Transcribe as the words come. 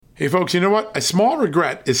Hey folks, you know what? A small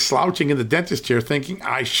regret is slouching in the dentist chair thinking,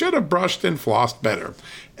 I should have brushed and flossed better.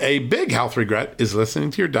 A big health regret is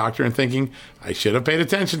listening to your doctor and thinking, I should have paid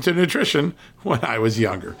attention to nutrition when I was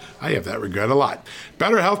younger. I have that regret a lot.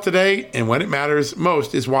 Better health today, and when it matters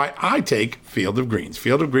most, is why I take Field of Greens.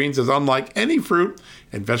 Field of Greens is unlike any fruit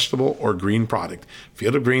and vegetable or green product.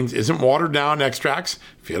 Field of Greens isn't watered down extracts.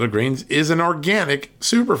 Field of Greens is an organic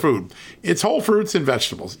superfood. It's whole fruits and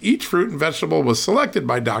vegetables. Each fruit and vegetable was selected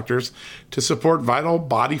by doctors to support vital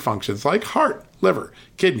body functions like heart, liver,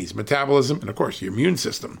 kidneys, metabolism, and of course, your immune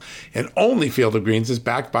system. And only Field of Greens is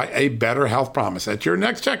backed by a better health promise. At your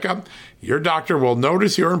next checkup, your doctor will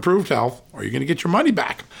notice your improved health, or you're going to get your money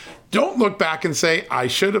back. Don't look back and say, I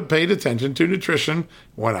should have paid attention to nutrition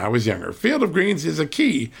when I was younger. Field of Greens is a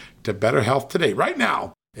key to better health today, right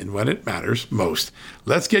now, and when it matters most.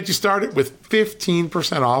 Let's get you started with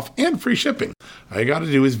 15% off and free shipping. All you got to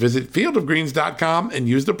do is visit fieldofgreens.com and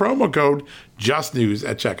use the promo code JUSTNEWS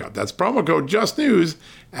at checkout. That's promo code JUSTNEWS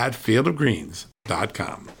at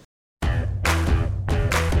fieldofgreens.com.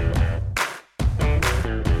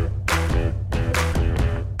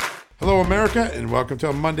 Hello, America, and welcome to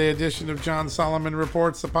a Monday edition of John Solomon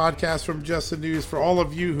Reports, the podcast from Just the News. For all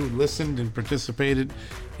of you who listened and participated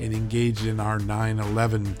and engaged in our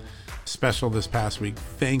 9/11 special this past week,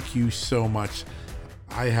 thank you so much.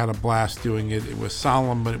 I had a blast doing it. It was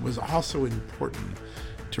solemn, but it was also important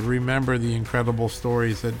to remember the incredible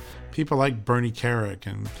stories that people like Bernie Kerik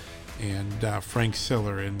and Frank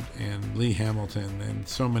Siller and Lee Hamilton and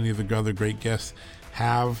so many of the other great guests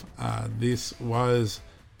have. This was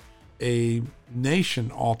a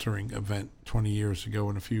nation-altering event 20 years ago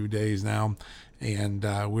in a few days now, and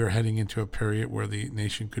we're heading into a period where the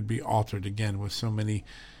nation could be altered again with so many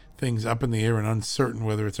things up in the air and uncertain,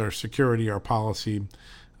 whether it's our security, our policy,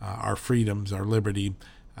 our freedoms, our liberty.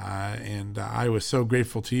 And I was so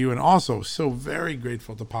grateful to you, and also so very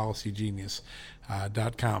grateful to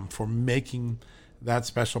PolicyGenius.com for making that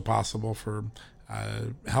special possible, for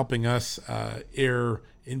helping us air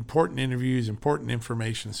important interviews, important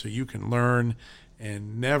information so you can learn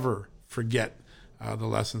and never forget the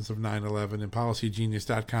lessons of 9/11. And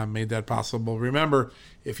PolicyGenius.com made that possible. Remember,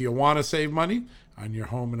 if you want to save money on your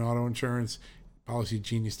home and auto insurance,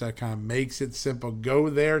 PolicyGenius.com makes it simple. Go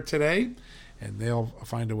there today, and they'll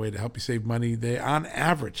find a way to help you save money. On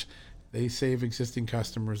average, they save existing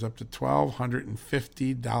customers up to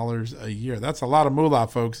 $1,250 a year. That's a lot of moolah,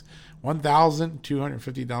 folks.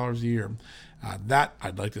 $1,250 a year. That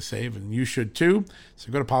I'd like to save, and you should too.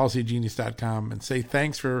 So go to PolicyGenius.com and say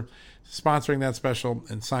thanks for sponsoring that special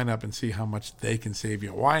and sign up and see how much they can save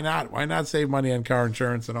you. Why not? Why not save money on car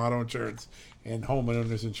insurance and auto insurance and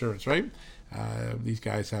homeowners insurance, right? These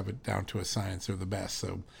guys have it down to a science. They're the best.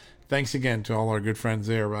 So thanks again to all our good friends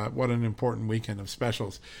there. What an important weekend of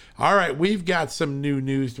specials. All right, we've got some new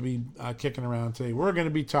news to be kicking around today. We're going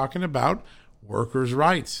to be talking about workers'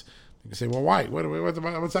 rights. You can say, well, why?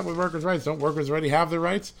 What's up with workers' rights? Don't workers already have their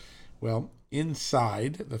rights? Well,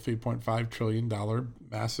 inside the $3.5 trillion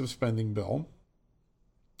massive spending bill,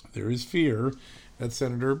 there is fear that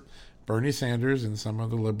Senator Bernie Sanders and some of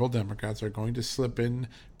the liberal Democrats are going to slip in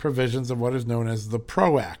provisions of what is known as the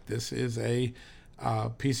PRO Act. This is a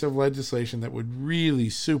piece of legislation that would really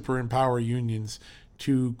super empower unions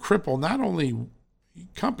to cripple not only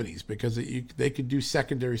companies, because they could do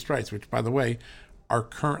secondary strikes, which, by the way, are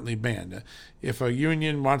currently banned. If a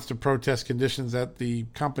union wants to protest conditions at the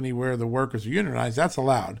company where the workers are unionized, that's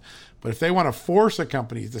allowed. But if they want to force a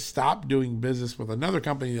company to stop doing business with another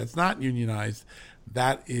company that's not unionized,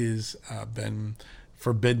 that is been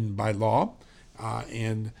forbidden by law.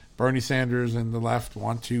 And Bernie Sanders and the left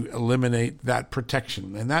want to eliminate that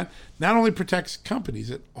protection. And that not only protects companies,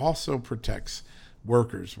 it also protects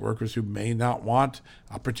workers who may not want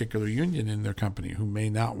a particular union in their company, who may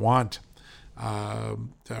not want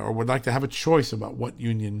or would like to have a choice about what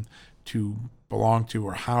union to belong to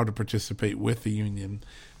or how to participate with the union.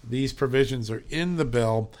 These provisions are in the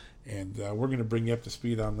bill, and we're going to bring you up to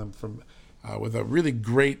speed on them with a really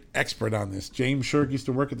great expert on this. James Shirk used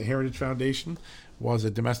to work at the Heritage Foundation, was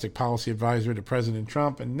a domestic policy advisor to President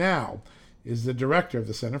Trump, and now is the director of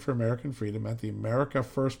the Center for American Freedom at the America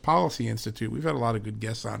First Policy Institute. We've had a lot of good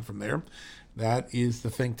guests on from there. That is the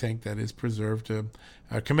think tank that is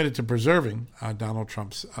committed to preserving Donald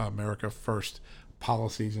Trump's America First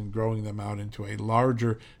policies and growing them out into a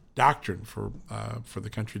larger doctrine for the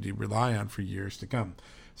country to rely on for years to come.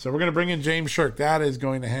 So we're going to bring in James Shirk. That is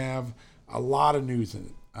going to have a lot of news in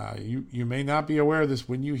it. You may not be aware of this.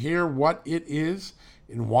 When you hear what it is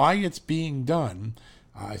and why it's being done,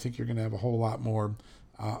 I think you're going to have a whole lot more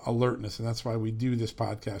alertness, and that's why we do this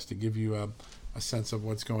podcast, to give you a sense of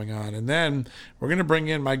what's going on. And then we're going to bring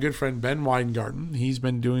in my good friend Ben Weingarten. He's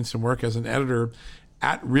been doing some work as an editor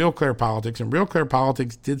at Real Clear Politics, and Real Clear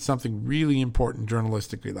Politics did something really important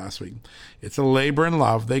journalistically last week. It's a labor and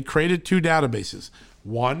love. They created 2 databases,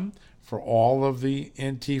 one for all of the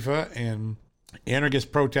Antifa and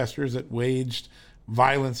anarchist protesters that waged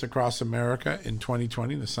violence across America in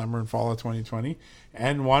 2020, the summer and fall of 2020,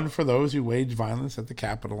 and one for those who waged violence at the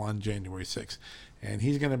Capitol on January 6th. And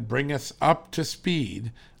he's going to bring us up to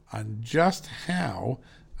speed on just how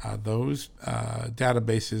those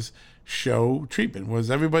databases show treatment.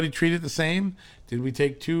 Was everybody treated the same? Did we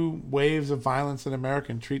take 2 waves of violence in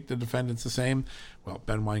America and treat the defendants the same? Well,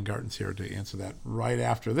 Ben Weingarten's here to answer that right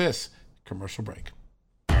after this commercial break.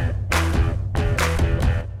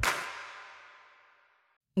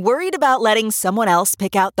 Worried about letting someone else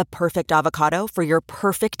pick out the perfect avocado for your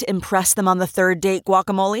perfect impress them on the third date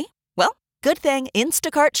guacamole? Well, good thing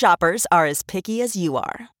Instacart shoppers are as picky as you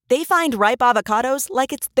are. They find ripe avocados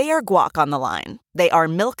like it's their guac on the line. They are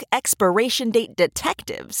milk expiration date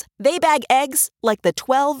detectives. They bag eggs like the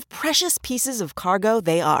 12 precious pieces of cargo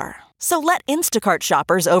they are. So let Instacart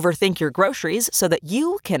shoppers overthink your groceries so that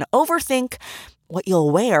you can overthink what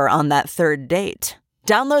you'll wear on that third date.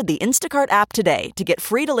 Download the Instacart app today to get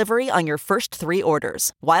free delivery on your first 3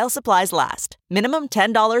 orders, while supplies last. Minimum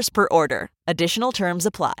 $10 per order. Additional terms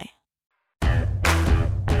apply.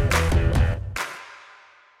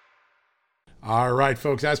 All right,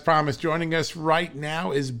 folks, as promised, joining us right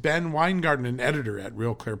now is Ben Weingarten, an editor at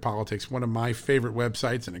Real Clear Politics, one of my favorite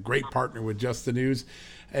websites and a great partner with Just the News.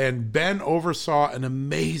 And Ben oversaw an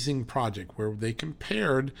amazing project where they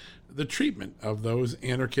compared the treatment of those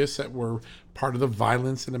anarchists that were part of the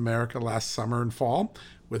violence in America last summer and fall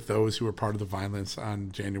with those who were part of the violence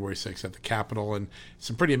on January 6th at the Capitol, and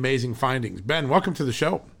some pretty amazing findings. Ben, welcome to the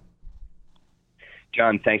show.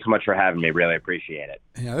 John, thanks so much for having me. Really appreciate it.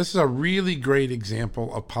 Yeah, this is a really great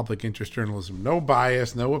example of public interest journalism. No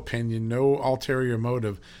bias, no opinion, no ulterior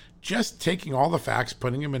motive. Just taking all the facts,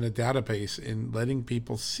 putting them in a database, and letting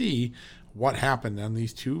people see what happened on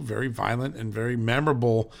these 2 very violent and very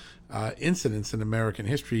memorable incidents in American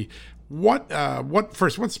history. What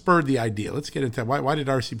spurred the idea? Let's get into that. Why did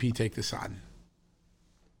RCP take this on?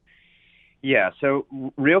 Yeah, so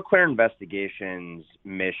Real Clear Investigations'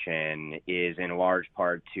 mission is in large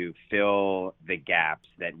part to fill the gaps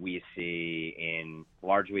that we see in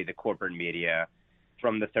largely the corporate media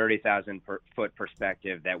from the 30,000-foot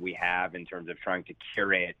perspective that we have in terms of trying to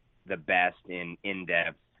curate the best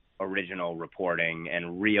in-depth original reporting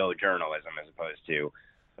and real journalism as opposed to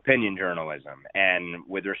opinion journalism. And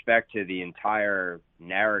with respect to the entire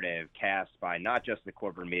narrative cast by not just the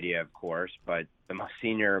corporate media, of course, but the most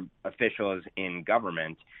senior officials in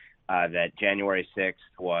government, that January 6th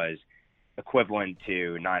was equivalent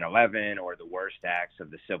to 9/11 or the worst acts of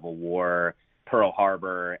the Civil War, Pearl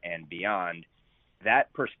Harbor, and beyond,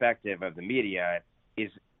 that perspective of the media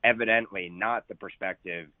is evidently not the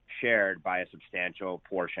perspective shared by a substantial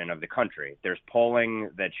portion of the country. There's polling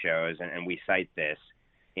that shows, and we cite this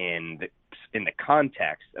in the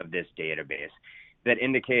context of this database, that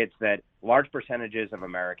indicates that large percentages of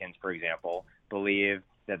Americans, for example, believe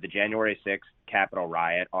that the January 6th Capitol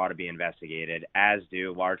riot ought to be investigated, as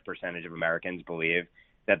do large percentage of Americans believe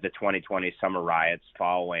that the 2020 summer riots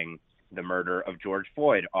following the murder of George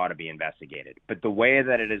Floyd ought to be investigated. But the way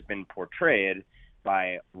that it has been portrayed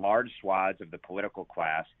by large swaths of the political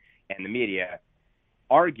class and the media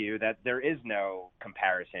argue that there is no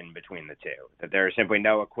comparison between the 2, that there is simply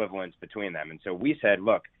no equivalence between them. And so we said,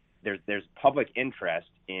 look, there's public interest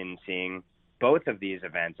in seeing both of these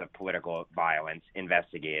events of political violence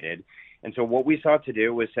investigated. And so what we sought to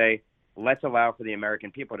do was say, let's allow for the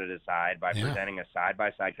American people to decide by presenting a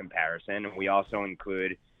side-by-side comparison. And we also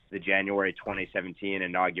include the January 2017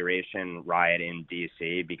 inauguration riot in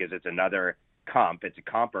D.C. because it's another it's a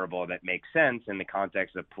comparable that makes sense in the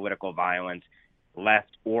context of political violence,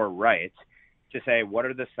 left or right, to say what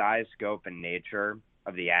are the size, scope, and nature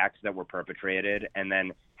of the acts that were perpetrated, and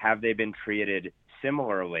then have they been treated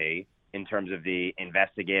similarly in terms of the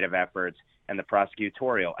investigative efforts and the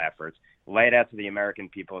prosecutorial efforts, laid out to the American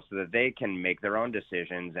people so that they can make their own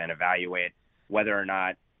decisions and evaluate whether or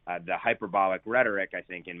not the hyperbolic rhetoric, I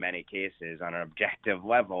think, in many cases on an objective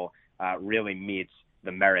level, really meets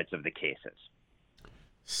the merits of the cases.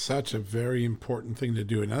 Such a very important thing to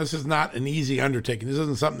do. Now, this is not an easy undertaking. This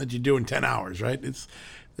isn't something that you do in 10 hours, right?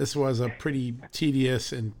 This was a pretty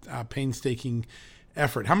tedious and painstaking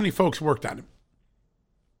effort. How many folks worked on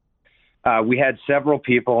it? We had several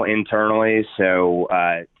people internally. So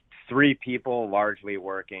 3 people largely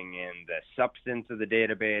working in the substance of the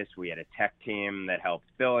database. We had a tech team that helped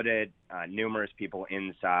build it, numerous people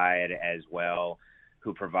inside as well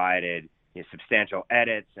who provided substantial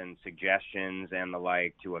edits and suggestions and the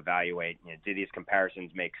like to evaluate, do these comparisons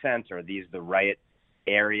make sense? Are these the right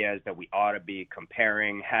areas that we ought to be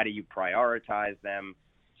comparing? How do you prioritize them?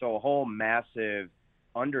 So a whole massive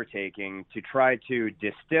undertaking to try to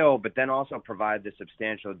distill, but then also provide the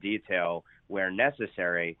substantial detail where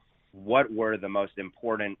necessary. What were the most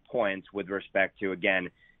important points with respect to, again,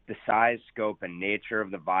 the size, scope, and nature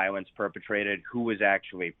of the violence perpetrated, who was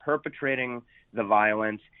actually perpetrating the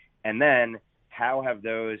violence, and then how have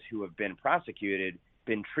those who have been prosecuted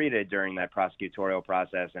been treated during that prosecutorial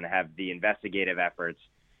process, and have the investigative efforts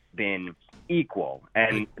been equal?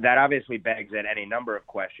 And that obviously begs at any number of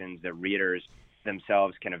questions that readers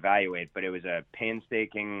themselves can evaluate, but it was a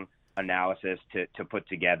painstaking analysis to put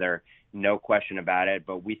together, no question about it,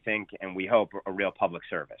 but we think and we hope a real public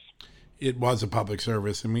service. It was a public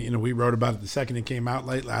service, and we wrote about it the second it came out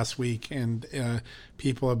late last week, and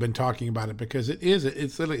people have been talking about it because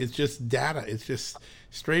it's literally, it's just data. It's just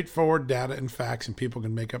straightforward data and facts, and people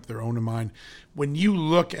can make up their own mind. When you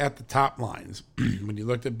look at the top lines, when you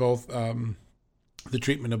looked at both the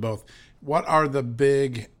treatment of both, what are the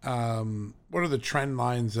big what are the trend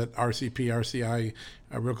lines that RCP, RCI,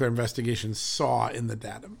 Real Clear Investigations saw in the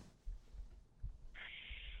data?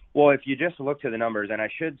 Well, if you just look to the numbers, and I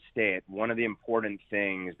should state, one of the important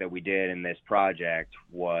things that we did in this project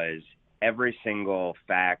was every single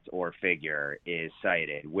fact or figure is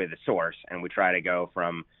cited with a source, and we try to go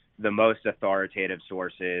from the most authoritative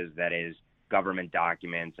sources, that is government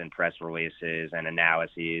documents and press releases and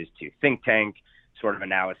analyses, to think tank sort of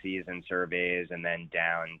analyses and surveys, and then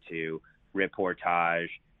down to reportage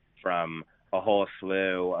from a whole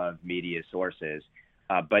slew of media sources.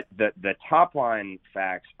 But the top line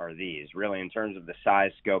facts are these. Really, in terms of the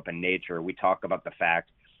size, scope, and nature, we talk about the fact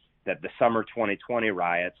that the summer 2020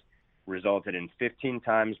 riots resulted in 15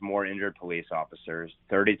 times more injured police officers,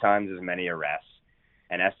 30 times as many arrests,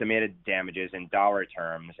 and estimated damages in dollar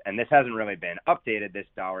terms. And this hasn't really been updated, this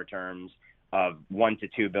dollar terms of $1 to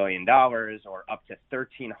 $2 billion, or up to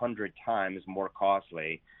 1,300 times more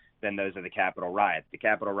costly than those of the Capitol riot. The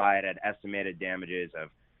Capitol riot had estimated damages of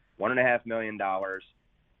 $1.5 million.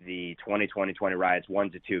 The 2020 riots,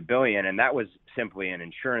 $1 to $2 billion, and that was simply an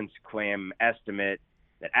insurance claim estimate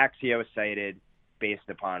that Axios cited based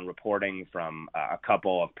upon reporting from a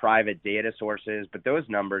couple of private data sources. But those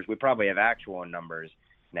numbers, we probably have actual numbers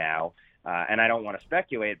now, and I don't want to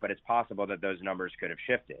speculate, but it's possible that those numbers could have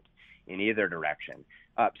shifted in either direction.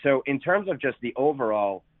 So in terms of just the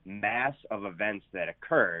overall mass of events that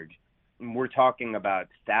occurred, we're talking about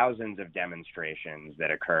thousands of demonstrations that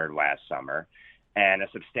occurred last summer. And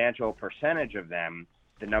a substantial percentage of them,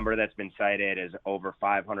 the number that's been cited is over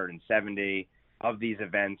 570 of these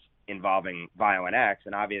events involving violent acts.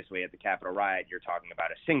 And obviously at the Capitol riot, you're talking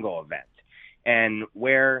about a single event. And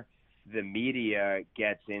where the media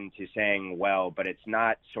gets into saying, well, but it's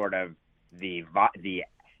not sort of the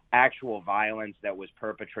actual violence that was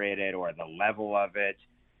perpetrated or the level of it,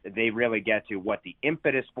 they really get to what the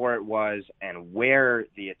impetus for it was and where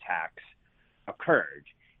the attacks occurred.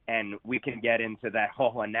 And we can get into that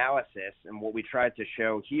whole analysis. And what we tried to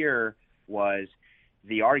show here was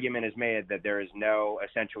the argument is made that there is no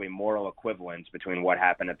essentially moral equivalence between what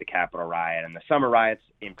happened at the Capitol riot and the summer riots,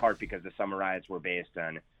 in part because the summer riots were based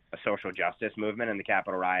on a social justice movement, and the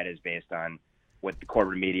Capitol riot is based on what the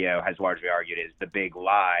corporate media has largely argued is the big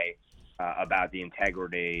lie about the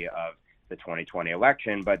integrity of the 2020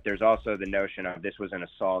 election. But there's also the notion of this was an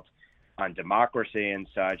assault on democracy and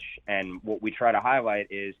such. And what we try to highlight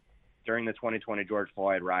is during the 2020 George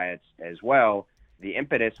Floyd riots as well, the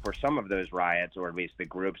impetus for some of those riots, or at least the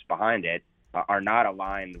groups behind it, are not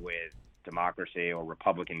aligned with democracy or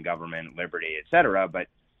Republican government, liberty, et cetera, but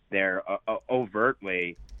they're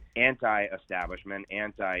overtly anti-establishment,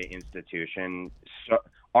 anti-institution,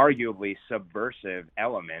 arguably subversive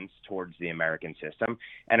elements towards the American system.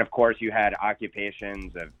 And of course, you had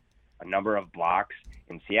occupations of a number of blocks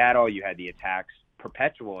in Seattle. You had the attacks,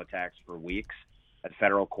 perpetual attacks for weeks at the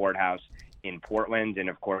federal courthouse in Portland. And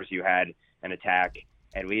of course, you had an attack,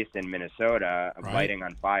 at least in Minnesota, lighting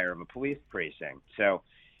on fire of a police precinct. So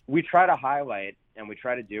we try to highlight, and we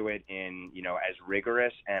try to do it in, as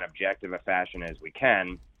rigorous and objective a fashion as we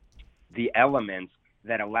can, the elements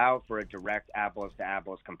that allow for a direct apples to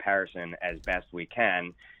apples comparison as best we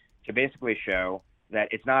can, to basically show that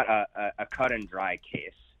it's not a cut and dry case,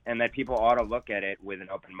 and that people ought to look at it with an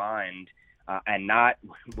open mind and not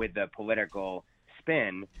with the political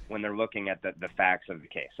spin when they're looking at the facts of the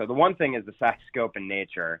case. So the one thing is the size, scope, and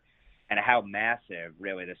nature. and how massive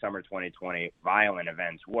really the summer 2020 violent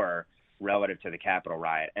events were relative to the Capitol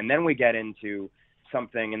riot. And then we get into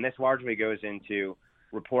something, and this largely goes into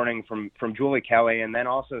reporting from Julie Kelly and then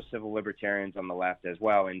also civil libertarians on the left as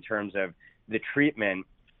well in terms of the treatment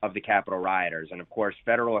of the Capitol rioters. And of course,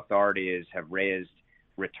 federal authorities have raised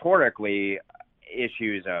rhetorically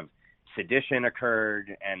issues of sedition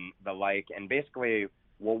occurred and the like. And basically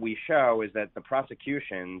what we show is that the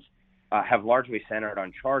prosecutions have largely centered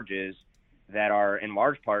on charges that are in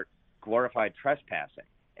large part glorified trespassing.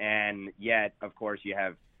 And yet, of course, you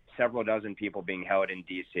have several dozen people being held in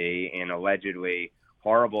D.C. in allegedly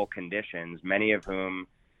horrible conditions, many of whom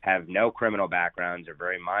have no criminal backgrounds or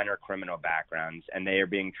very minor criminal backgrounds, and they are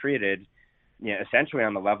being treated essentially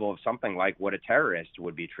on the level of something like what a terrorist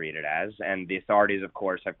would be treated as. And the authorities, of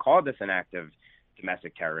course, have called this an act of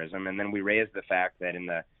domestic terrorism. And then we raised the fact that in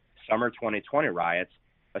the summer 2020 riots,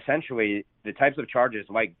 essentially the types of charges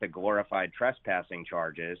like the glorified trespassing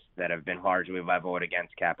charges that have been largely leveled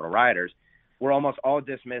against Capitol rioters were almost all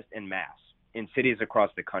dismissed en masse in cities across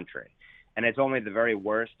the country. And it's only the very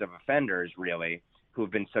worst of offenders, really, who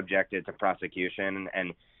have been subjected to prosecution.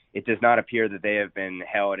 And it does not appear that they have been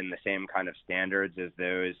held in the same kind of standards as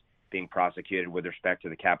those being prosecuted with respect to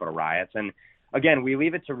the Capitol riots. And again, we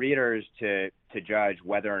leave it to readers to judge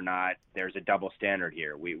whether or not there's a double standard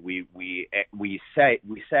here. We say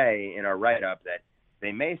in our write-up that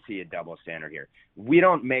they may see a double standard here. We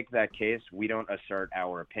don't make that case. We don't assert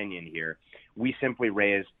our opinion here. We simply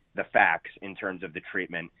raise the facts in terms of the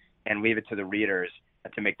treatment and leave it to the readers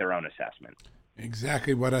to make their own assessment.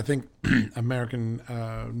 Exactly what I think American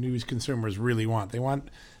news consumers really want. They want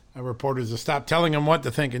reporters to stop telling them what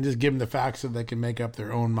to think and just give them the facts so they can make up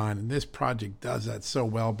their own mind. And this project does that so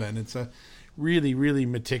well, Ben. It's a really, really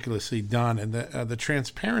meticulously done. And the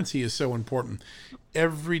transparency is so important.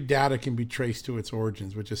 Every data can be traced to its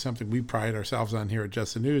origins, which is something we pride ourselves on here at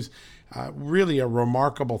Just the News. Really a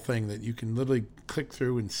remarkable thing that you can literally click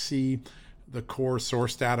through and see the core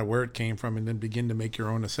source data, where it came from, and then begin to make your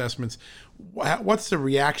own assessments. What's the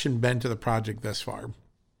reaction been to the project thus far?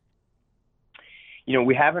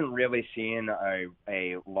 We haven't really seen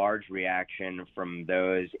a large reaction from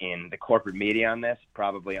those in the corporate media on this,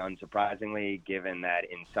 probably unsurprisingly, given that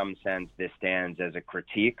in some sense this stands as a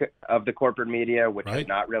critique of the corporate media, which has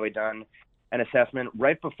not really done an assessment.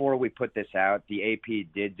 Right before we put this out, the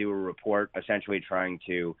AP did do a report essentially trying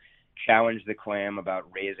to challenge the claim about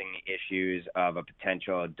raising issues of a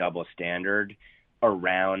potential double standard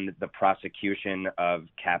around the prosecution of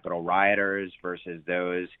Capitol rioters versus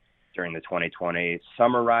those during the 2020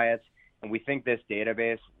 summer riots. And we think this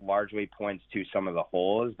database largely points to some of the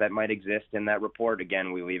holes that might exist in that report.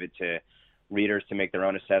 Again, we leave it to readers to make their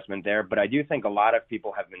own assessment there. But I do think a lot of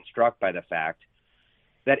people have been struck by the fact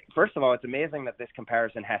that, first of all, it's amazing that this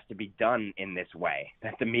comparison has to be done in this way,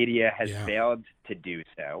 that the media has failed to do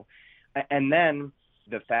so. And then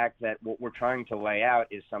the fact that what we're trying to lay out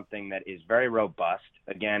is something that is very robust,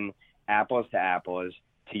 again, apples to apples,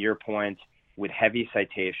 to your point, with heavy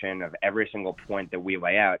citation of every single point that we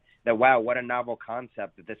lay out, that, wow, what a novel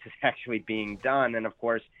concept that this is actually being done. And of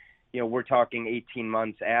course, we're talking 18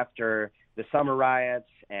 months after the summer riots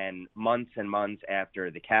and months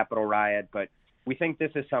after the Capitol riot. But we think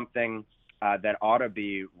this is something that ought to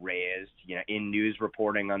be raised, in news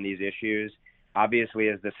reporting on these issues. Obviously,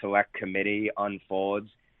 as the select committee unfolds,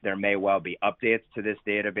 there may well be updates to this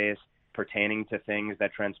database pertaining to things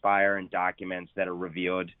that transpire and documents that are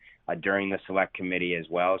revealed during the select committee as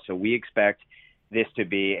well. So we expect this to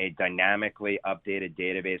be a dynamically updated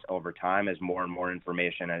database over time as more and more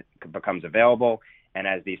information becomes available and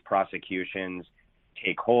as these prosecutions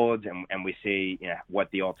take hold and we see what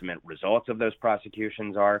the ultimate results of those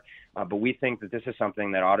prosecutions are. But we think that this is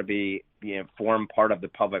something that ought to be form part of the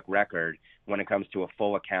public record when it comes to a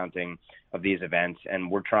full accounting of these events. And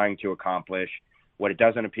we're trying to accomplish what it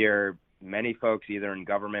doesn't appear many folks, either in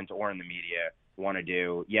government or in the media, want to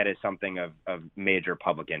do, yet is something of major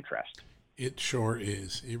public interest. It sure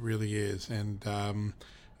is. It really is. And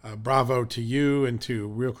bravo to you and to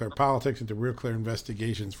Real Clear Politics and to Real Clear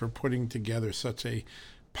Investigations for putting together such a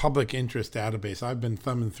public interest database. I've been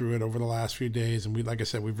thumbing through it over the last few days, and like I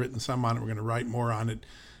said, we've written some on it. We're going to write more on it.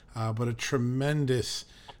 But a tremendous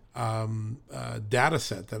data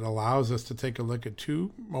set that allows us to take a look at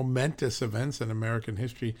two momentous events in American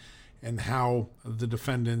history and how the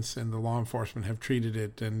defendants and the law enforcement have treated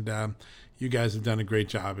it. And you guys have done a great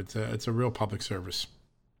job. It's a real public service.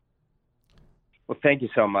 Well, thank you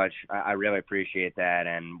so much. I really appreciate that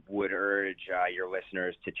and would urge your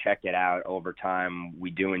listeners to check it out over time. We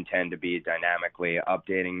do intend to be dynamically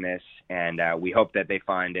updating this, and we hope that they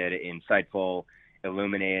find it insightful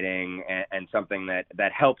illuminating, and something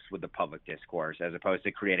that helps with the public discourse as opposed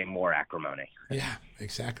to creating more acrimony. Yeah,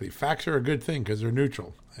 exactly. Facts are a good thing because they're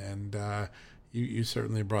neutral, and you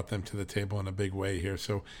certainly brought them to the table in a big way here.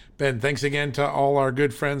 So, Ben, thanks again to all our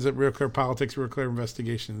good friends at Real Clear Politics, Real Clear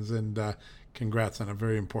Investigations, and congrats on a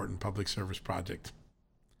very important public service project.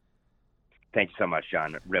 Thank you so much,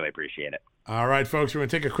 John. Really appreciate it. All right, folks, we're going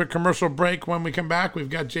to take a quick commercial break. When we come back, we've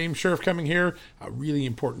got James Scherf coming here, a really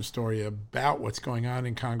important story about what's going on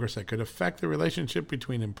in Congress that could affect the relationship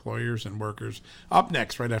between employers and workers. Up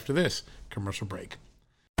next, right after this commercial break.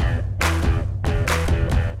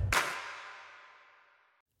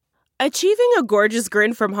 Achieving a gorgeous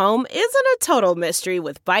grin from home isn't a total mystery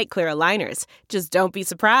with Byte Clear aligners. Just don't be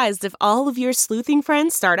surprised if all of your sleuthing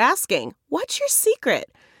friends start asking, "What's your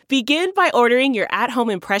secret?" Begin by ordering your at-home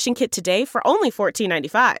impression kit today for only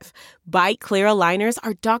 $14.95. Byte Clear aligners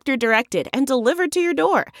are doctor-directed and delivered to your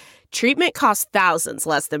door. Treatment costs thousands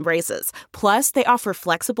less than braces. Plus, they offer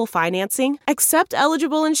flexible financing, accept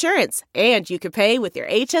eligible insurance, and you can pay with your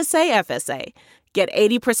HSA FSA. Get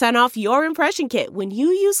 80% off your impression kit when you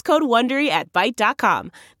use code WONDERY at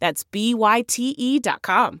Byte.com. That's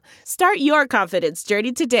BYTE.com. Start your confidence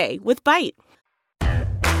journey today with Byte.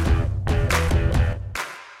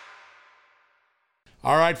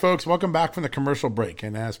 All right, folks, welcome back from the commercial break.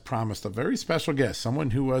 And as promised, a very special guest, someone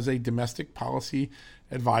who was a domestic policy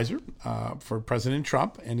advisor for President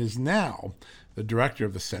Trump and is now the director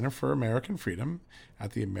of the Center for American Freedom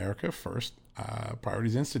at the America First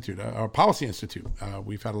Priorities Institute, or Policy Institute.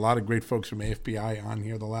 We've had a lot of great folks from AFPI on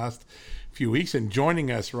here the last few weeks, and joining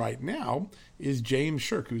us right now is James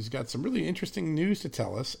Scherf, who's got some really interesting news to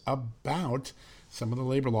tell us about some of the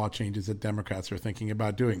labor law changes that Democrats are thinking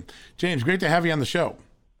about doing. James, great to have you on the show.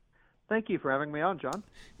 Thank you for having me on, John.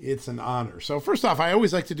 It's an honor. So first off, I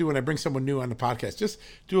always like to do when I bring someone new on the podcast, just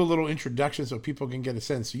do a little introduction so people can get a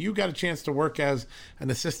sense. So you got a chance to work as an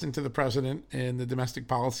assistant to the president in the domestic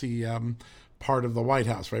policy part of the White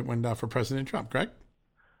House, right, when for President Trump, correct?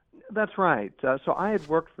 That's right. So I had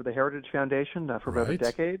worked for the Heritage Foundation for about a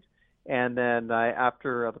decade. And then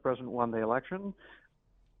after the president won the election,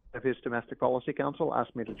 his domestic policy council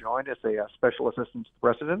asked me to join as a special assistant to the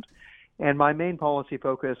president. And my main policy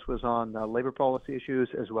focus was on labor policy issues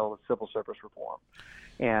as well as civil service reform.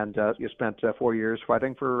 And you spent 4 years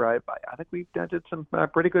fighting for, I think we did some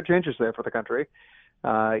pretty good changes there for the country,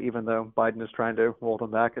 even though Biden is trying to roll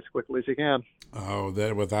them back as quickly as he can. Oh,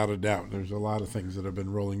 that without a doubt. There's a lot of things that have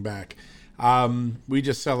been rolling back. We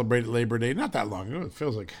just celebrated Labor Day not that long ago. It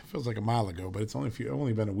feels like a mile ago, but it's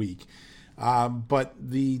only been a week. But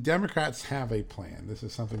the Democrats have a plan. This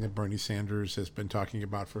is something that Bernie Sanders has been talking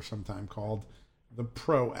about for some time called the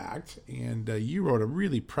PRO Act. And you wrote a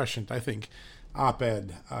really prescient, I think,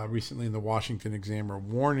 op-ed recently in the Washington Examiner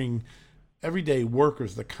warning everyday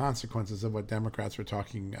workers the consequences of what Democrats are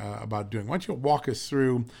talking about doing. Why don't you walk us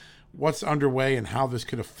through what's underway and how this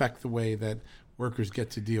could affect the way that workers get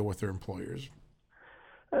to deal with their employers?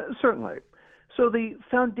 Certainly. So the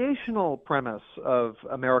foundational premise of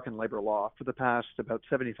American labor law for the past about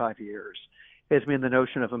 75 years has been the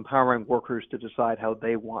notion of empowering workers to decide how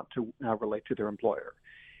they want to relate to their employer.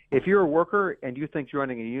 If you're a worker and you think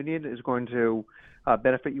joining a union is going to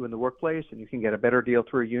benefit you in the workplace and you can get a better deal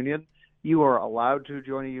through a union, you are allowed to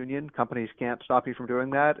join a union. Companies can't stop you from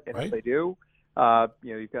doing that. And right. If they do,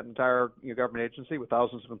 you've got an entire government agency with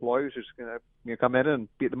thousands of employees who's going to come in and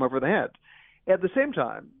beat them over the head. At the same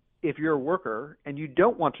time, if you're a worker and you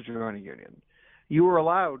don't want to join a union, you are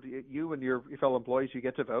allowed, you and your fellow employees, you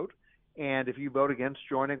get to vote. And if you vote against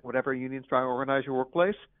joining whatever union's trying to organize your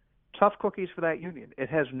workplace, tough cookies for that union. It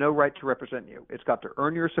has no right to represent you. It's got to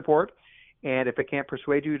earn your support. And if it can't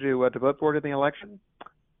persuade you to vote for it in the election,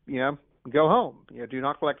 go home. Do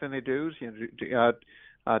not collect any dues.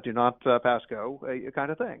 Do not pass go,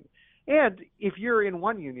 kind of thing. And if you're in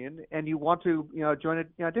one union and you want to join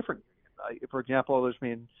a different union, for example, there's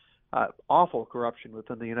been awful corruption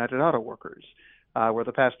within the United Auto Workers, where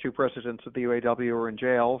the past two presidents of the UAW were in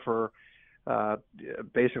jail for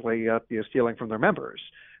basically stealing from their members,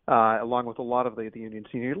 along with a lot of the union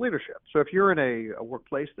senior leadership. So if you're in a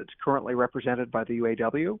workplace that's currently represented by the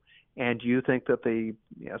UAW and you think that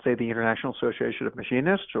say the International Association of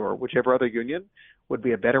Machinists or whichever other union would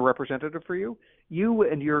be a better representative for you, you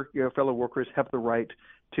and your fellow workers have the right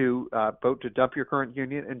to vote to dump your current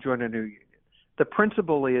union and join a new union. The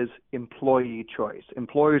principle is employee choice.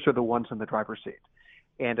 Employers are the ones in the driver's seat.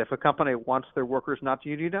 And if a company wants their workers not to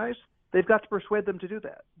unionize, they've got to persuade them to do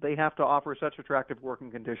that. They have to offer such attractive working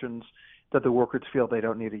conditions that the workers feel they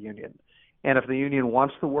don't need a union. And if the union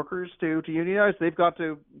wants the workers to unionize, they've got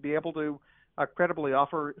to be able to credibly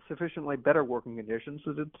offer sufficiently better working conditions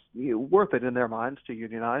that it's worth it in their minds to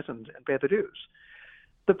unionize and pay the dues.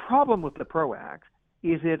 The problem with the PRO Act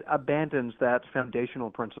is it abandons that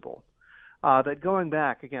foundational principle. That going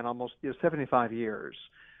back, again, almost 75 years,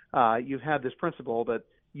 you've had this principle that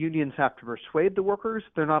unions have to persuade the workers.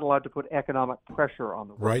 They're not allowed to put economic pressure on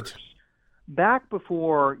the workers. Right. Back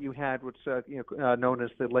before you had what's known as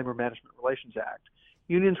the Labor Management Relations Act,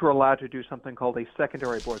 unions were allowed to do something called a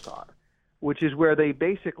secondary boycott, which is where they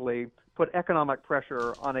basically put economic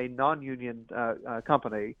pressure on a non-union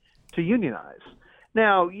company to unionize.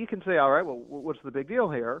 Now, you can say, all right, well, what's the big deal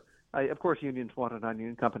here? Of course, unions want a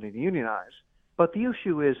non-union company to unionize. But the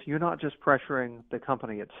issue is you're not just pressuring the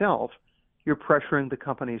company itself, you're pressuring the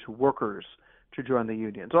company's workers to join the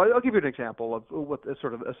union. So I'll give you an example of what a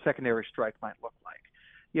sort of a secondary strike might look like.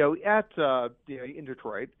 In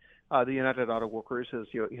Detroit, the United Auto Workers has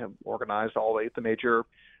organized all the major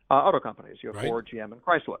auto companies, right. Ford, GM, and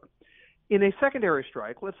Chrysler. In a secondary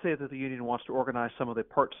strike, let's say that the union wants to organize some of the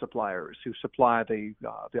parts suppliers who supply the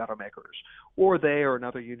automakers, or they or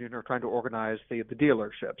another union are trying to organize the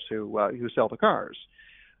dealerships who sell the cars.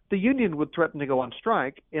 The union would threaten to go on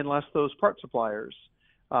strike unless those part suppliers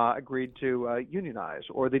agreed to unionize,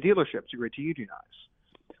 or the dealerships agreed to unionize.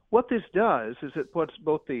 What this does is it puts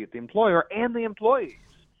both the employer and the employees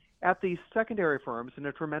at these secondary firms in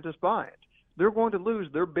a tremendous bind. They're going to lose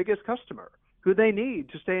their biggest customer, who they need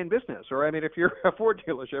to stay in business. Or, I mean, if you're a Ford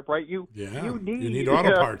dealership, right, you need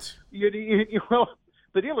auto parts. Well,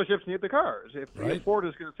 the dealerships need the cars. If Ford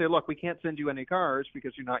is going to say, look, we can't send you any cars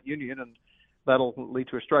because you're not union, and that'll lead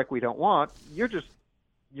to a strike we don't want,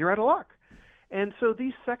 you're out of luck. And so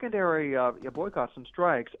these secondary boycotts and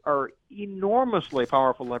strikes are enormously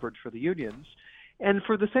powerful leverage for the unions. And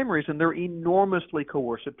for the same reason, they're enormously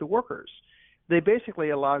coercive to workers. They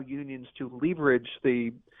basically allow unions to leverage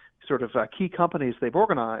the sort of key companies they've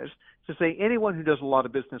organized to say anyone who does a lot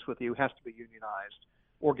of business with you has to be unionized,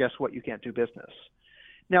 or guess what, you can't do business.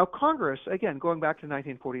 Now, Congress, again, going back to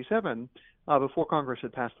 1947, before Congress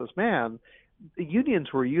had passed this ban, the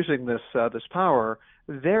unions were using this power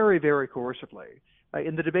very, very coercively.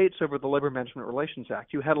 In the debates over the Labor Management Relations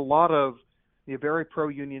Act, you had a lot of very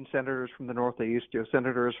pro-union senators from the Northeast,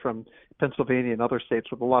 senators from Pennsylvania and other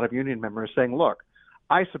states with a lot of union members saying, look,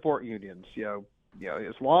 I support unions,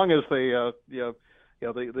 as long as the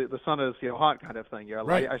sun is hot kind of thing.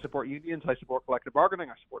 Right. I support unions, I support collective bargaining,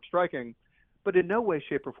 I support striking, but in no way,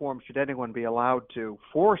 shape, or form should anyone be allowed to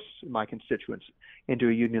force my constituents into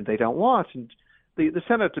a union they don't want. And the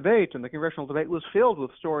Senate debate and the congressional debate was filled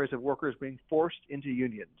with stories of workers being forced into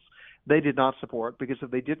unions they did not support, because if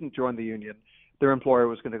they didn't join the union, their employer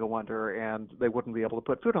was going to go under and they wouldn't be able to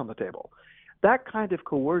put food on the table. That kind of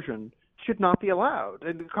coercion should not be allowed,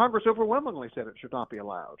 and Congress overwhelmingly said it should not be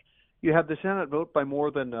allowed. You had the Senate vote by more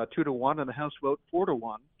than 2-1 and the House vote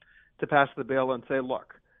 4-1 to pass the bill and say,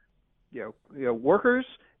 look, workers,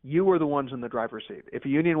 you are the ones in the driver's seat. If a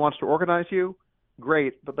union wants to organize you,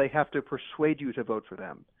 great, but they have to persuade you to vote for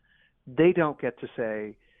them. They don't get to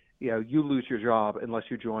say, you lose your job unless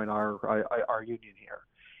you join our union here.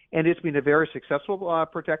 And it's been a very successful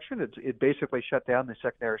protection. It basically shut down the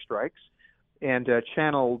secondary strikes and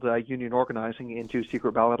channeled union organizing into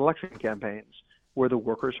secret ballot election campaigns where the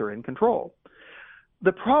workers are in control.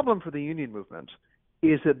 The problem for the union movement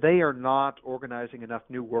is that they are not organizing enough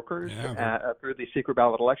new workers through the secret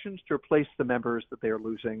ballot elections to replace the members that they are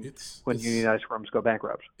losing when unionized firms go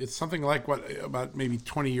bankrupt. It's something like about maybe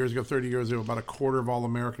 20 years ago, 30 years ago, about a quarter of all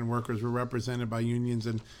American workers were represented by unions,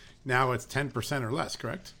 and now it's 10% or less,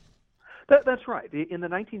 correct? That's right. In the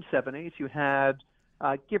 1970s, you had,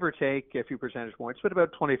 give or take a few percentage points, but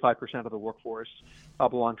about 25% of the workforce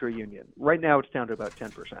belonged to a union. Right now, it's down to about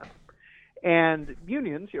 10%. And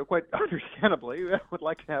unions, quite understandably, would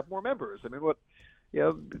like to have more members. I mean,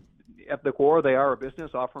 at the core, they are a business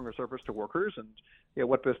offering a service to workers, and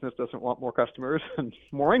what business doesn't want more customers and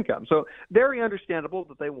more income? So very understandable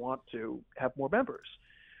that they want to have more members.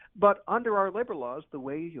 But under our labor laws, the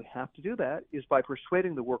way you have to do that is by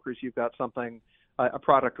persuading the workers you've got something, a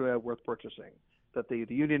product worth purchasing, that the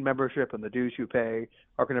union membership and the dues you pay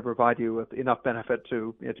are going to provide you with enough benefit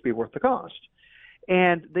to be worth the cost.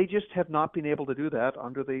 And they just have not been able to do that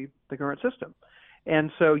under the current system.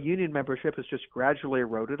 And so union membership has just gradually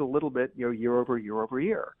eroded a little bit, year over year over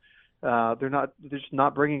year. They're just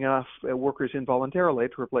not bringing enough workers in voluntarily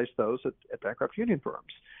to replace those at bankrupt union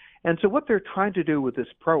firms. And so what they're trying to do with this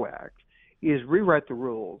PRO Act is rewrite the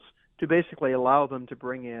rules to basically allow them to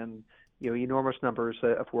bring in enormous numbers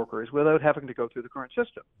of workers without having to go through the current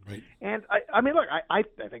system. Right. And I mean, look, I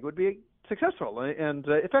think it would be successful and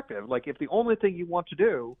effective. Like, if the only thing you want to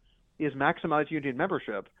do is maximize union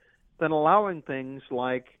membership than allowing things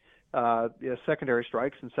like secondary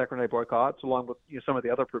strikes and secondary boycotts, along with some of the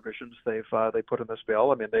other provisions they put in this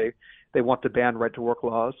bill. I mean, they want to ban right-to-work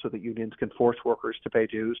laws so that unions can force workers to pay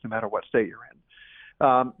dues no matter what state you're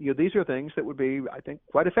in. These are things that would be, I think,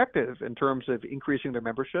 quite effective in terms of increasing their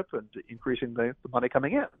membership and increasing the money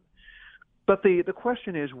coming in. But the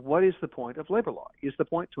question is, what is the point of labor law? Is the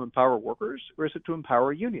point to empower workers, or is it to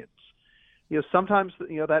empower unions? Sometimes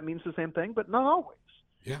that means the same thing, but not always.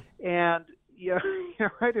 Yeah. And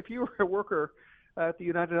right. If you were a worker at the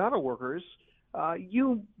United Auto Workers,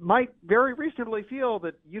 you might very reasonably feel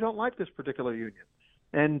that you don't like this particular union.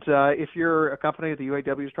 And if you're a company the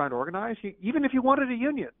UAW is trying to organize, even if you wanted a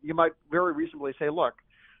union, you might very reasonably say, look,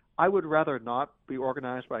 I would rather not be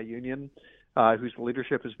organized by a union whose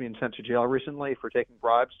leadership has been sent to jail recently for taking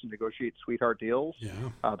bribes to negotiate sweetheart deals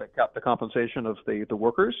that cut the compensation of the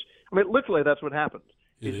workers. I mean, literally, that's what happened.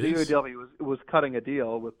 The UAW was cutting a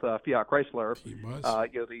deal with Fiat Chrysler. He was.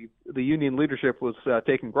 The union leadership was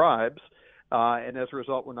taking bribes, and as a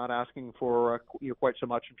result, we're not asking for quite so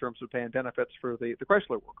much in terms of paying benefits for the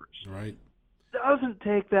Chrysler workers. Right. Doesn't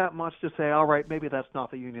take that much to say, all right, maybe that's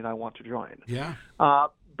not the union I want to join. Yeah.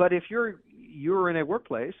 But if you're in a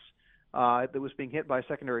workplace that was being hit by a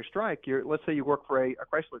secondary strike, let's say you work for a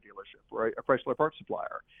Chrysler dealership or a Chrysler parts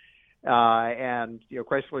supplier. And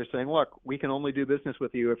Chrysler is saying, look, we can only do business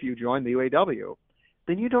with you if you join the UAW.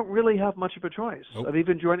 Then you don't really have much of a choice of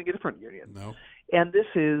even joining a different union. No. And this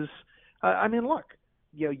is, look,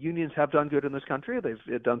 unions have done good in this country.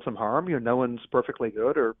 They've done some harm. No one's perfectly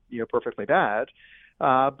good or perfectly bad.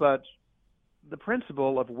 But the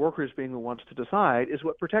principle of workers being the ones to decide is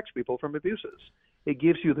what protects people from abuses. It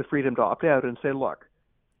gives you the freedom to opt out and say, look,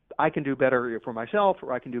 I can do better for myself,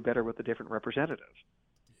 or I can do better with a different representative.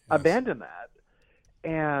 Abandon that,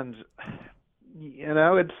 and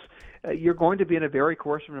it's you're going to be in a very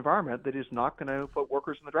coercive environment that is not going to put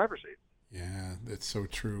workers in the driver's seat. Yeah, that's so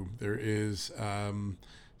true. There is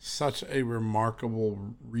such a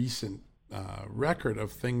remarkable recent record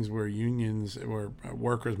of things where unions or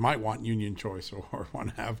workers might want union choice or want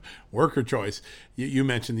to have worker choice. You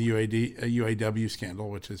mentioned the UAW scandal,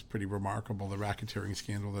 which is pretty remarkable, the racketeering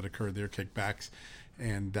scandal that occurred there, kickbacks.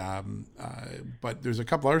 And but there's a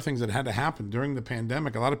couple other things that had to happen during the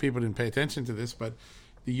pandemic. A lot of people didn't pay attention to this, but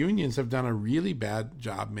the unions have done a really bad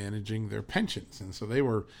job managing their pensions, and so they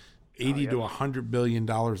were $80 to $100 billion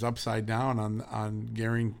upside down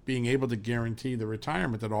on being able to guarantee the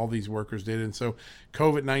retirement that all these workers did. And so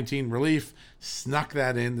COVID-19 relief snuck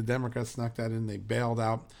that in. The Democrats snuck that in. They bailed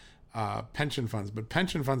out pension funds. But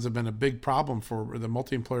pension funds have been a big problem for the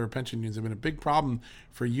multi-employer pension unions, have been a big problem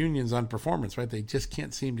for unions on performance, right? They just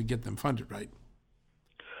can't seem to get them funded, right?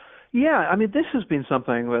 Yeah, this has been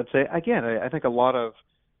something that, again, I think a lot of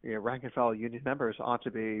rank and file union members ought to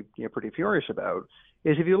be pretty furious about,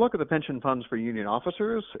 is if you look at the pension funds for union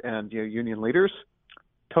officers and union leaders,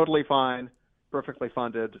 totally fine, perfectly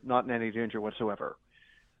funded, not in any danger whatsoever.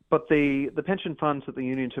 But the pension funds that the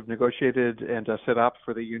unions have negotiated and set up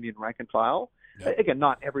for the union rank and file, again,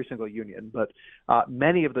 not every single union, but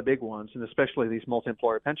many of the big ones, and especially these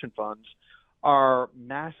multi-employer pension funds, are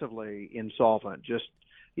massively insolvent. Just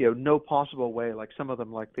no possible way, like some of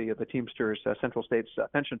them, like the Teamsters Central States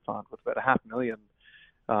Pension Fund with about 500,000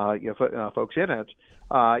 folks in it,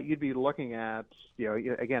 you'd be looking at,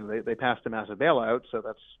 again, they passed a massive bailout, so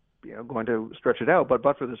that's going to stretch it out. But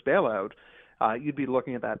for this bailout, you'd be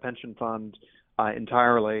looking at that pension fund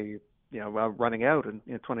entirely, running out in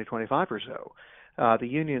 2025 or so. The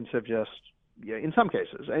unions have just, in some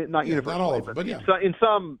cases, not universally, not all of them, but in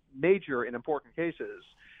some major and important cases,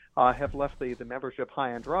 have left the membership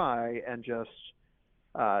high and dry and just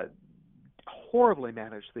horribly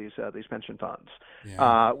managed these pension funds.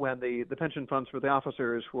 When the pension funds for the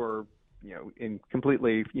officers were in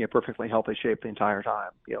completely perfectly healthy shape the entire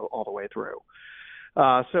time, all the way through.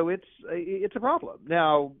 So it's a problem.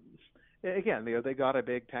 Now, again, they got a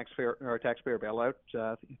big taxpayer bailout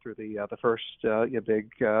through the first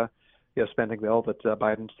big spending bill that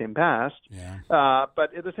Biden's team passed.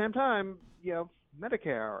 But at the same time,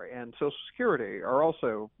 Medicare and Social Security are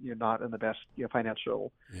also not in the best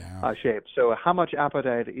financial shape. So how much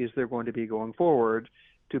appetite is there going to be going forward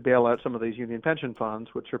to bail out some of these union pension funds,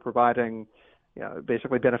 which are providing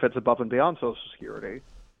basically benefits above and beyond Social Security,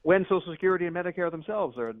 when Social Security and Medicare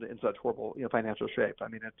themselves are in such horrible financial shape?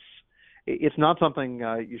 It's not something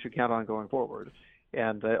you should count on going forward.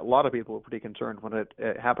 And a lot of people were pretty concerned when it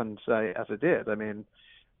happened as it did.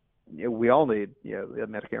 We all need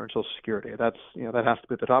Medicare and Social Security. That's that has to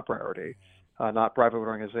be the top priority, not private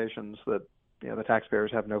organizations that the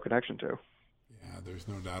taxpayers have no connection to. Yeah, There's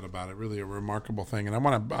no doubt about it. Really a remarkable thing. And I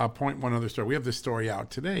want to point one other story. We have this story out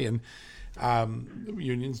today, and the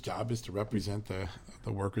union's job is to represent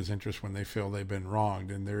the workers' interests when they feel they've been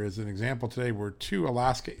wronged. And there is an example today where 2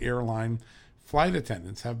 Alaska airline flight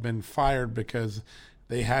attendants have been fired because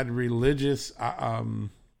they had religious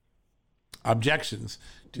objections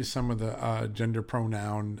to some of the gender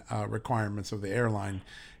pronoun requirements of the airline.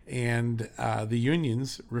 And the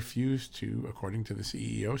unions refused to, according to this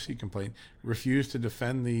EEOC complaint, refused to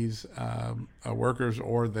defend these workers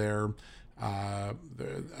or their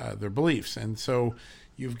beliefs. And so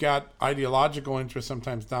you've got ideological interests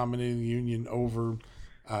sometimes dominating the union over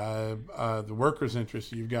the workers'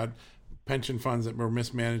 interests. You've got pension funds that were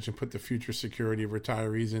mismanaged and put the future security of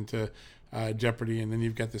retirees into jeopardy. And then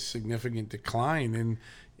you've got this significant decline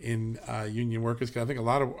in union workers. 'Cause I think a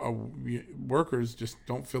lot of workers just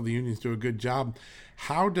don't feel the unions do a good job.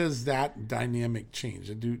 How does that dynamic change?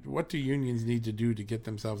 What do unions need to do to get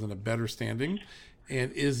themselves in a better standing?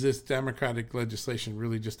 And is this democratic legislation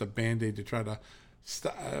really just a Band-Aid to try to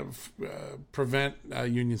prevent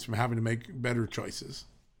unions from having to make better choices?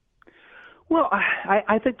 Well,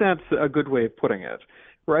 I think that's a good way of putting it,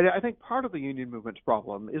 right? I think part of the union movement's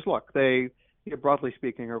problem is, look, they, broadly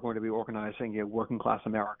speaking, are going to be organizing working class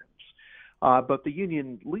Americans. But the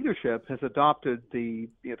union leadership has adopted the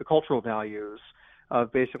cultural values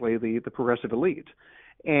of basically the progressive elite.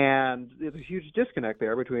 And there's a huge disconnect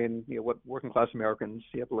there between what working class Americans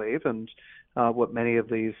believe and what many of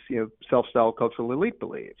these self-styled cultural elite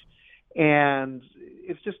believe. And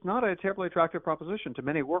it's just not a terribly attractive proposition to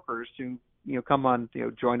many workers to come on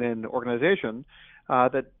join an organization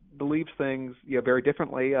that believes things very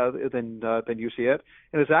differently than you see it,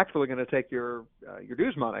 and is actually going to take your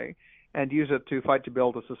dues money and use it to fight to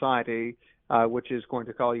build a society which is going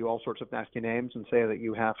to call you all sorts of nasty names and say that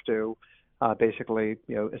you have to basically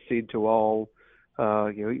accede to all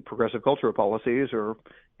progressive cultural policies, or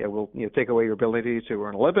will take away your ability to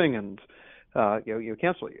earn a living and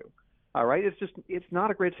cancel you. All right, it's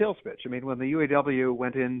not a great sales pitch. I mean, when the UAW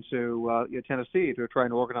went into Tennessee to try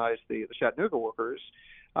and organize the Chattanooga workers,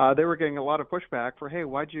 they were getting a lot of pushback for, hey,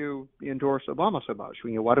 why'd you endorse Obama so much?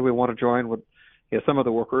 Why do we want to join what some of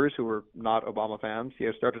the workers who were not Obama fans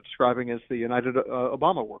started describing as the United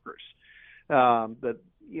Obama workers? That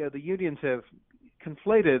the unions have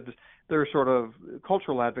conflated their sort of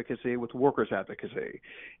cultural advocacy with workers' advocacy,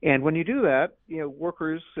 and when you do that,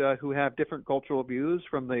 workers who have different cultural views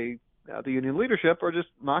from the union leadership are just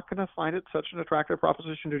not going to find it such an attractive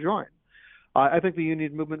proposition to join. I think the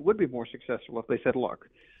union movement would be more successful if they said, look,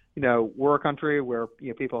 we're a country where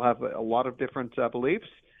people have a lot of different beliefs,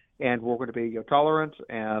 and we're going to be tolerant,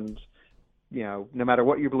 and no matter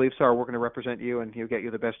what your beliefs are, we're going to represent you and get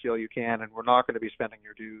you the best deal you can, and we're not going to be spending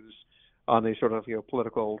your dues on these sort of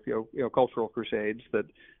political cultural crusades that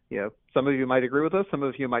some of you might agree with us, some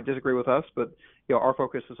of you might disagree with us, but our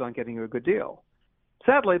focus is on getting you a good deal.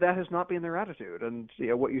 Sadly, that has not been their attitude, and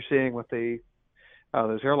what you're seeing with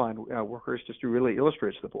those airline workers just really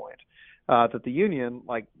illustrates the point that the union,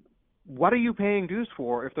 like, what are you paying dues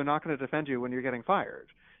for if they're not going to defend you when you're getting fired?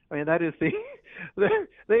 I mean, that is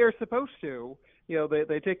they are supposed to,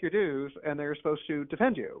 they take your dues and they're supposed to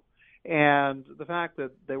defend you. And the fact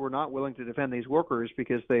that they were not willing to defend these workers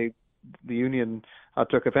because the union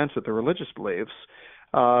took offense at their religious beliefs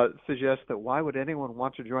suggests that why would anyone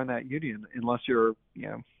want to join that union unless you're,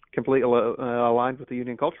 completely aligned with the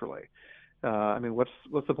union culturally? I mean,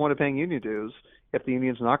 what's the point of paying union dues if the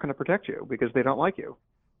union's not going to protect you because they don't like you?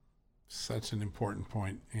 Such an important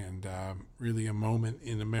point, and really a moment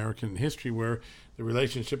in American history where the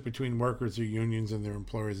relationship between workers or unions and their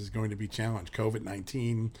employers is going to be challenged.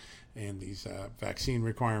 COVID-19 and these vaccine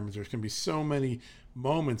requirements. There's going to be so many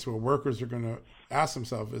moments where workers are going to ask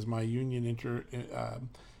themselves, is my union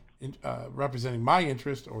representing my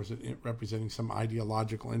interest, or is it representing some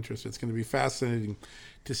ideological interest? It's going to be fascinating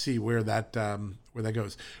to see where that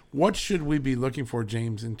goes. What should we be looking for,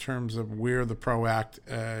 James, in terms of where the PRO Act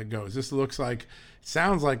goes? This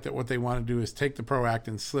sounds like that what they want to do is take the PRO Act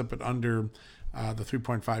and slip it under the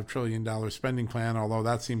 $3.5 trillion spending plan, although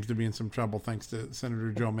that seems to be in some trouble thanks to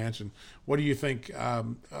Senator Joe Manchin. What do you think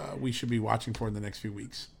we should be watching for in the next few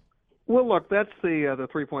weeks? Well, look, that's the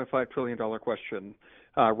 $3.5 trillion question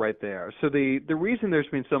right there. So the reason there's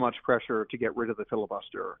been so much pressure to get rid of the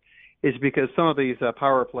filibuster is because some of these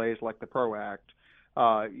power plays like the PRO Act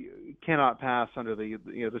cannot pass under the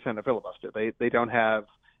Senate filibuster. They don't have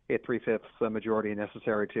a 3/5 majority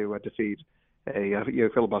necessary to defeat a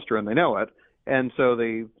filibuster, and they know it. And so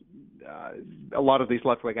a lot of these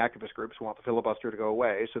left-wing activist groups want the filibuster to go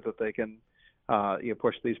away so that they can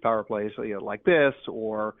push these power plays like this,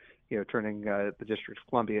 or turning the District of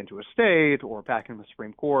Columbia into a state, or packing the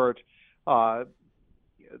Supreme Court.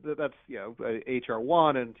 That's HR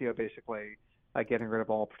 1, and basically getting rid of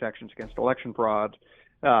all protections against election fraud.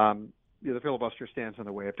 The filibuster stands in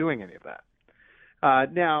the way of doing any of that.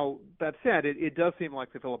 Now, that said, it does seem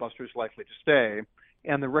like the filibuster is likely to stay,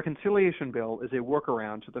 and the reconciliation bill is a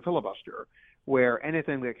workaround to the filibuster, where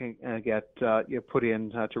anything that can get put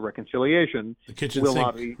in to reconciliation the kitchen will sink,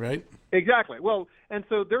 not be right? Exactly. Well, and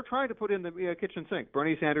so they're trying to put in the kitchen sink.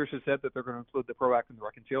 Bernie Sanders has said that they're going to include the PRO Act in the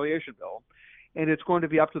reconciliation bill, and it's going to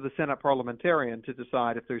be up to the Senate parliamentarian to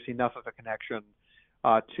decide if there's enough of a connection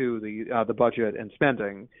to the budget and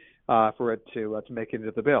spending for it to make it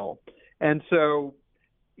into the bill. And so,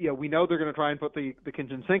 we know they're going to try and put the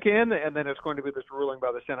kitchen sink in, and then it's going to be this ruling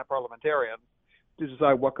by the Senate parliamentarian to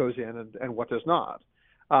decide what goes in and what does not.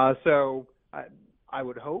 So I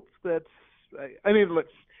would hope that, look,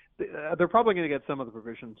 they're probably going to get some of the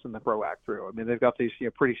provisions in the PRO Act through. I mean, they've got these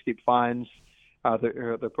pretty steep fines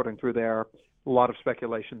they're putting through there. A lot of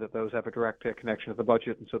speculation that those have a direct connection to the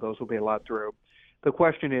budget, and so those will be allowed through. The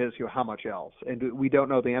question is, how much else? And we don't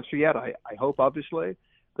know the answer yet. I hope, obviously,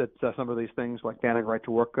 that some of these things like banning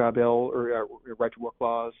right-to-work bill or right-to-work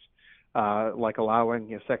laws, like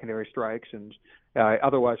allowing secondary strikes and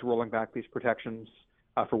otherwise rolling back these protections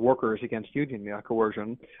for workers against union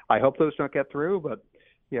coercion. I hope those don't get through, but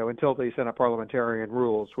until the Senate parliamentarian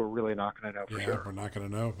rules, we're really not going to know for sure. We're not going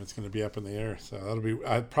to know. It's going to be up in the air. So that'll be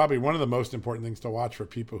probably one of the most important things to watch for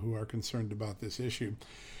people who are concerned about this issue.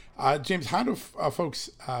 James, how do folks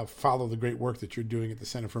follow the great work that you're doing at the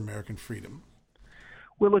Center for American Freedom?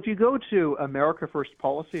 Well, if you go to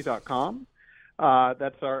AmericaFirstPolicy.com,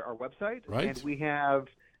 that's our website. Right. And we have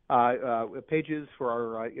pages for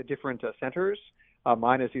our different centers.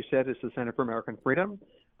 Mine, as you said, is the Center for American Freedom.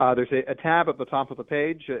 There's a tab at the top of the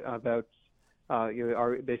page about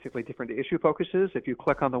our basically different issue focuses. If you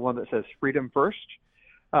click on the one that says Freedom First,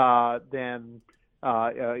 then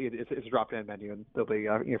it's a drop-down menu, and there'll be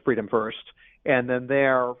Freedom First. And then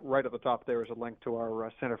there, right at the top, there is a link to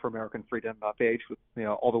our Center for American Freedom page with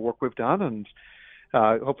all the work we've done, and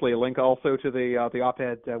hopefully a link also to the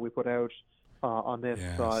op-ed we put out on this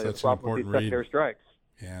problem with these secondary strikes.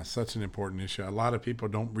 Yeah, such an important issue. A lot of people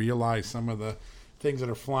don't realize some of the things that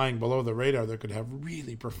are flying below the radar that could have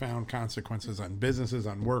really profound consequences on businesses,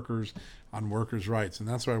 on workers' rights. And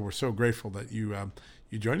that's why we're so grateful that you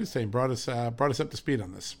joined us today and brought us up to speed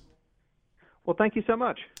on this. Well, thank you so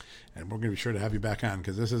much. And we're going to be sure to have you back on,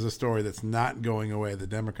 because this is a story that's not going away. The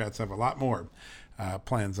Democrats have a lot more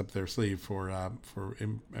plans up their sleeve for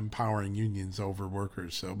empowering unions over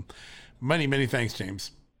workers. So many, many thanks,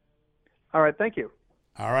 James. All right. Thank you.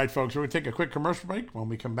 All right, folks, we're going to take a quick commercial break. When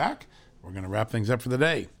we come back, we're going to wrap things up for the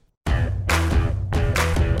day.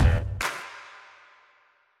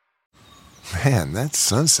 Man, that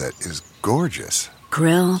sunset is gorgeous.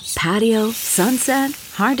 Grill, patio, sunset.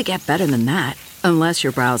 Hard to get better than that. Unless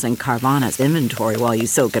you're browsing Carvana's inventory while you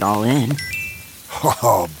soak it all in.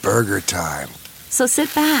 Oh, burger time. So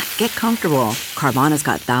sit back, get comfortable. Carvana's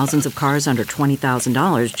got thousands of cars under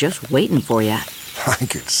 $20,000 just waiting for you. I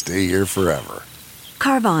could stay here forever.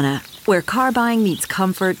 Carvana, where car buying meets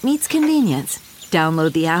comfort, meets convenience.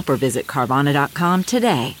 Download the app or visit Carvana.com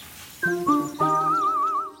today.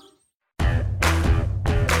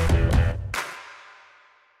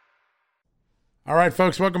 All right,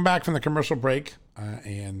 folks, welcome back from the commercial break.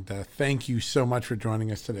 And thank you so much for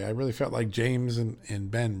joining us today. I really felt like James and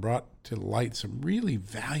Ben brought to light some really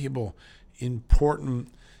valuable, important,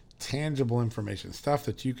 tangible information, stuff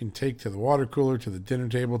that you can take to the water cooler, to the dinner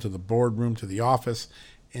table, to the boardroom, to the office,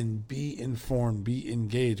 and be informed, be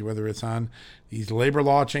engaged, whether it's on these labor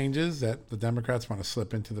law changes that the Democrats want to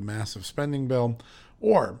slip into the massive spending bill,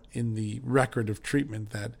 or in the record of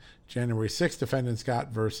treatment that January 6th defendants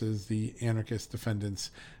got versus the anarchist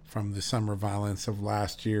defendants from the summer violence of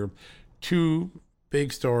last year. Two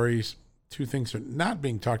big stories, two things that are not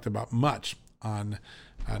being talked about much on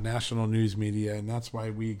national news media, and that's why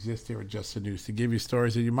we exist here at Just the News, to give you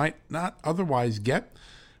stories that you might not otherwise get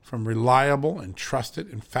from reliable and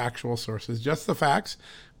trusted and factual sources. Just the facts.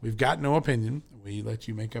 We've got no opinion. We let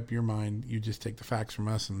you make up your mind. You just take the facts from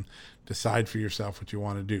us and decide for yourself what you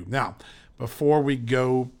want to do. Now, before we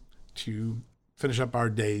go to finish up our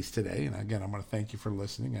days today, and again, I want to thank you for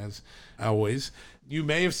listening, as always. You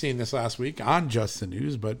may have seen this last week on Just the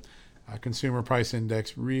News, but Consumer Price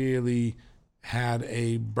Index really had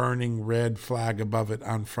a burning red flag above it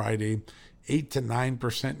on Friday. 8 to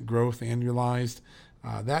 9% growth annualized.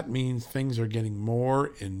 That means things are getting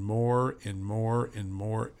more and more and more and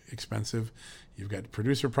more expensive. You've got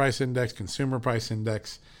producer price index, consumer price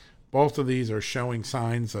index. Both of these are showing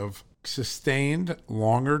signs of sustained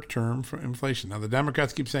longer-term inflation. Now, the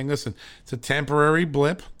Democrats keep saying, listen, it's a temporary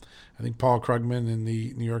blip. I think Paul Krugman in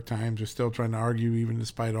the New York Times are still trying to argue, even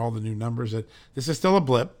despite all the new numbers, that this is still a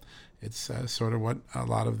blip. It's sort of what a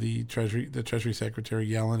lot of the Treasury Secretary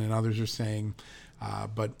Yellen and others are saying.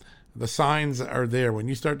 But the signs are there. When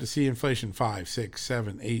you start to see inflation 5, 6,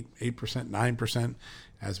 7, 8%, 9%,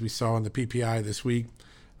 as we saw in the PPI this week,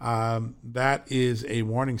 that is a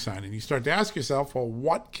warning sign. And you start to ask yourself, well,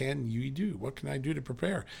 what can you do? What can I do to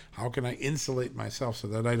prepare? How can I insulate myself so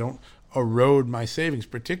that I don't erode my savings,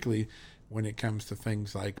 particularly when it comes to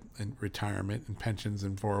things like retirement and pensions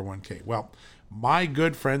and 401k? Well, my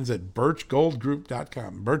good friends at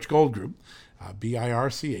birchgoldgroup.com, Birch Gold Group,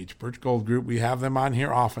 BIRCH, Birch Gold Group, we have them on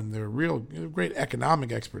here often. They're great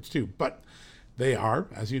economic experts too, but they are,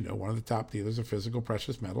 as you know, one of the top dealers of physical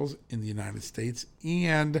precious metals in the United States,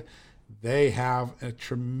 and they have a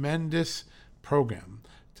tremendous program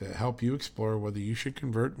to help you explore whether you should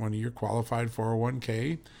convert one of your qualified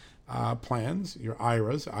 401k plans, your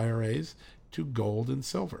IRAs, to gold and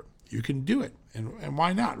silver. You can do it, and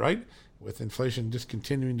why not, right? With inflation just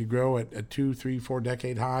continuing to grow at 2, 3, 4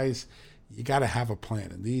 decade highs, you got to have a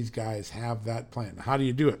plan, and these guys have that plan. How do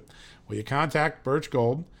you do it? Well, you contact Birch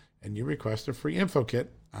Gold, and you request a free info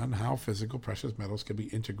kit on how physical precious metals can be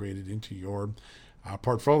integrated into your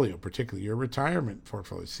portfolio, particularly your retirement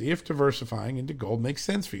portfolio. See if diversifying into gold makes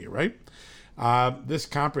sense for you, right? This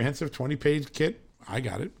comprehensive 20-page kit, I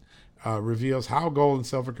got it, reveals how gold and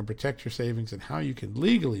silver can protect your savings and how you can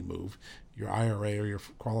legally move your IRA or your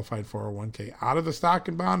qualified 401k out of the stock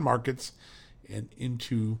and bond markets and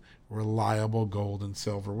into reliable gold and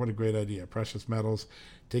silver. What a great idea. Precious metals.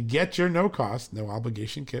 To get your no-cost,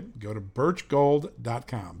 no-obligation kit, go to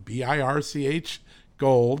birchgold.com, B-I-R-C-H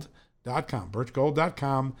gold.com,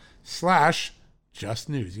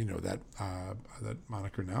 birchgold.com/justnews. You know that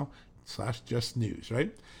moniker now, /justnews,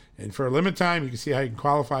 right? And for a limited time, you can see how you can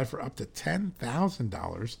qualify for up to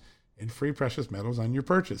 $10,000 in free precious metals on your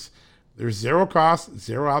purchase. There's zero cost,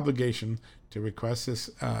 zero obligation to request this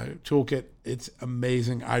toolkit. It's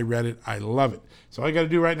amazing. I read it. I love it. So all you got to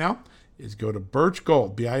do right now is go to Birch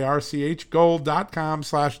Gold, BIRCH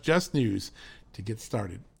gold.com/justnews to get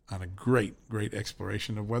started on a great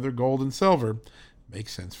exploration of whether gold and silver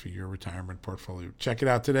makes sense for your retirement portfolio. Check it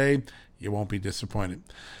out today. You won't be disappointed.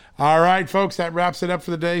 All right, folks, that wraps it up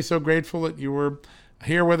for the day. So grateful that you were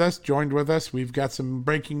here with us, joined with us. We've got some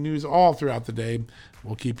breaking news all throughout the day.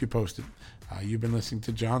 We'll keep you posted. You've been listening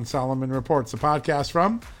to John Solomon Reports, a podcast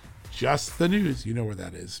from Just the News. You know where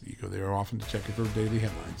that is. You go there often to check it for daily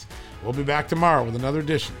headlines. We'll be back tomorrow with another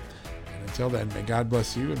edition. And until then, may God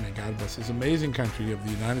bless you and may God bless this amazing country of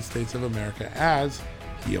the United States of America as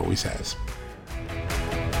He always has.